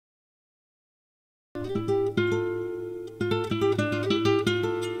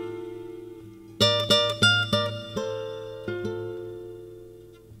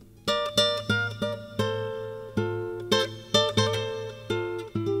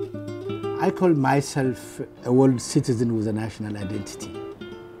I call myself a world citizen with a national identity,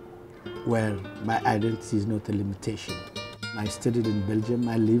 where my identity is not a limitation. I studied in Belgium,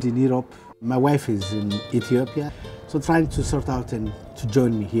 I lived in Europe. My wife is in Ethiopia, so trying to sort out and to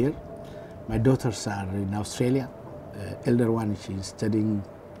join me here. My daughters are in Australia. Elder one, she's studying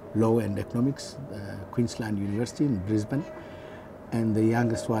law and economics, Queensland University in Brisbane. And the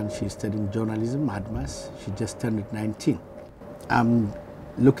youngest one, she's studying journalism, ADMAS. She just turned 19. I'm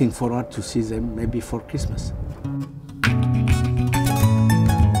looking forward to see them maybe for Christmas.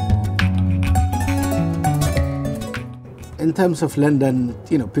 In terms of London,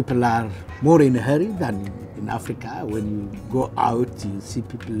 people are more in a hurry than in Africa. When you go out, you see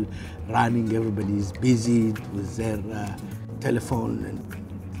people running, everybody is busy with their telephone. And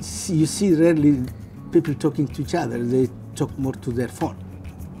you see rarely people talking to each other, they talk more to their phone.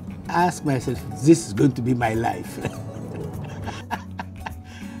 I ask myself, this is going to be my life.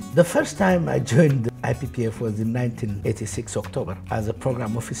 The first time I joined the IPPF was in 1986, October, as a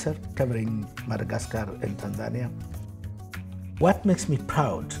program officer covering Madagascar and Tanzania. What makes me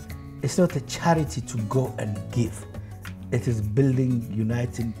proud is not a charity to go and give. It is building,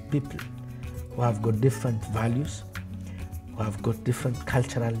 uniting people who have got different values, who have got different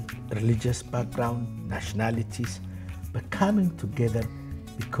cultural, religious background, nationalities, but coming together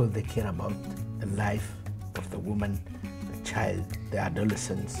because they care about the life of the woman, the child, the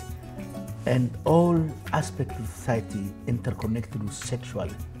adolescents, and all aspects of society interconnected with sexual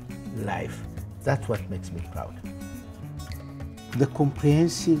life. That's what makes me proud. The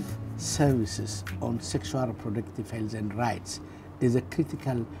comprehensive services on sexual reproductive health and rights is a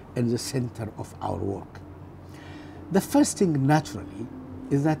critical and the center of our work. The first thing, naturally,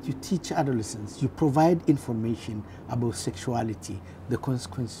 is that you teach adolescents, you provide information about sexuality, the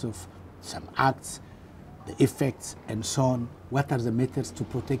consequences of some acts, the effects, and so on. What are the methods to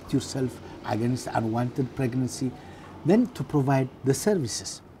protect yourself against unwanted pregnancy? Then to provide the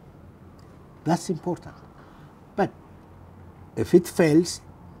services. That's important. But if it fails,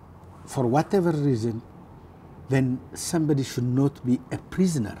 for whatever reason, then somebody should not be a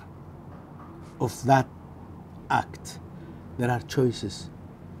prisoner of that act. There are choices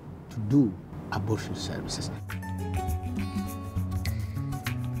to do abortion services.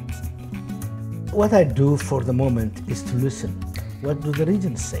 What I do for the moment is to listen. What do the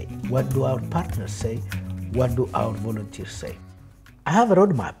regions say? What do our partners say? What do our volunteers say? I have a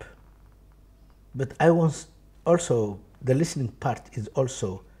roadmap, but I want also, the listening part is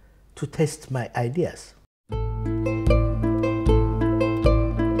also to test my ideas.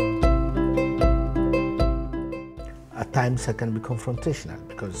 At times I can be confrontational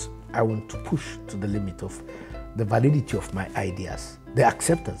because I want to push to the limit of the validity of my ideas, the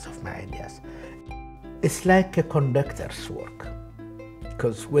acceptance of my ideas. It's like a conductor's work,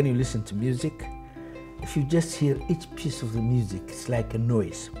 because when you listen to music, if you just hear each piece of the music, it's like a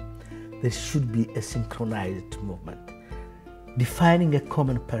noise. There should be a synchronized movement. Defining a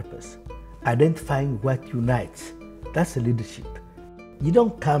common purpose, identifying what unites, that's a leadership. You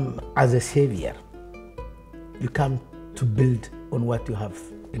don't come as a savior. You come to build on what you have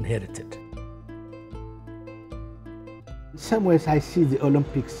inherited. In some ways, I see the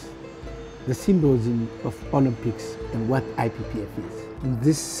Olympics, the symbolism of Olympics and what IPPF is. In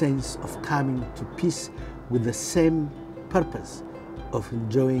this sense of coming to peace with the same purpose of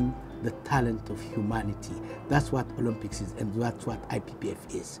enjoying the talent of humanity. That's what Olympics is, and that's what IPPF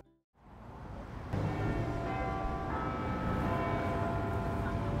is.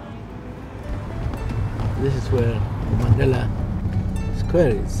 This is where the Mandela Square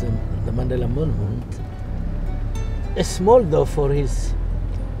is, the Mandela Monument. It's small though for his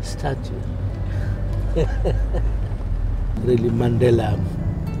statue. Really, Mandela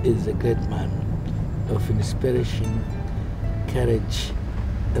is a great man of inspiration, courage,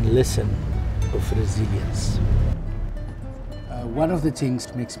 and lesson of resilience. One of the things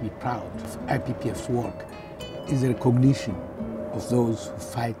that makes me proud of IPPF's work is the recognition of those who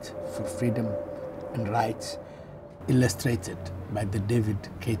fight for freedom and rights, illustrated by the David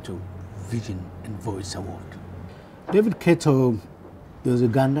Kato Vision and Voice Award. David Kato was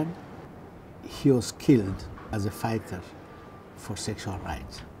Ugandan. He was killed as a fighter for sexual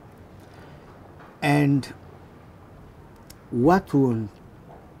rights. And what we want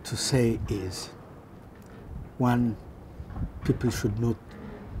to say is, one, people should not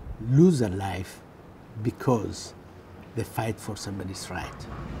lose their life because they fight for somebody's right.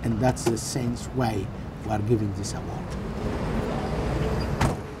 And that's the sense why we are giving this award.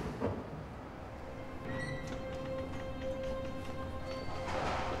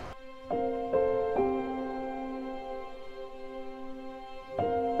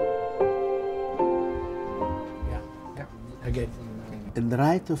 again. And the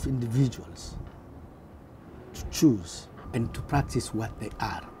right of individuals to choose and to practice what they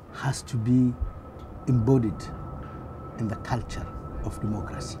are has to be embodied in the culture of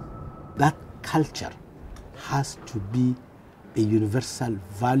democracy. That culture has to be a universal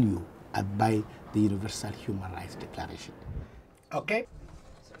value by the Universal Human Rights Declaration. Okay?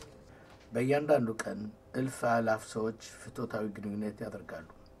 በእያንዳንዱ ቀን እልፍ አላፍ ሰዎች ፍትወታዊ ግንኙነት ያደርጋሉ።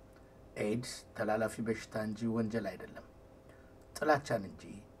 ኤድስ ተላላፊ በሽታ እንጂ ወንጀል አይደለም። ጥላቻን እንጂ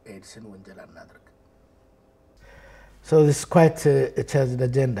ኤድስን ወንጀል አናድርግ። So this is quite a changed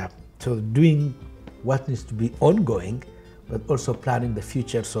agenda. So doing what needs to be ongoing, but also planning the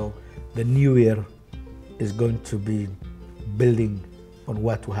future. So the new year is going to be building on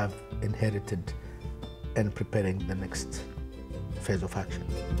what we have inherited and preparing the next phase of action.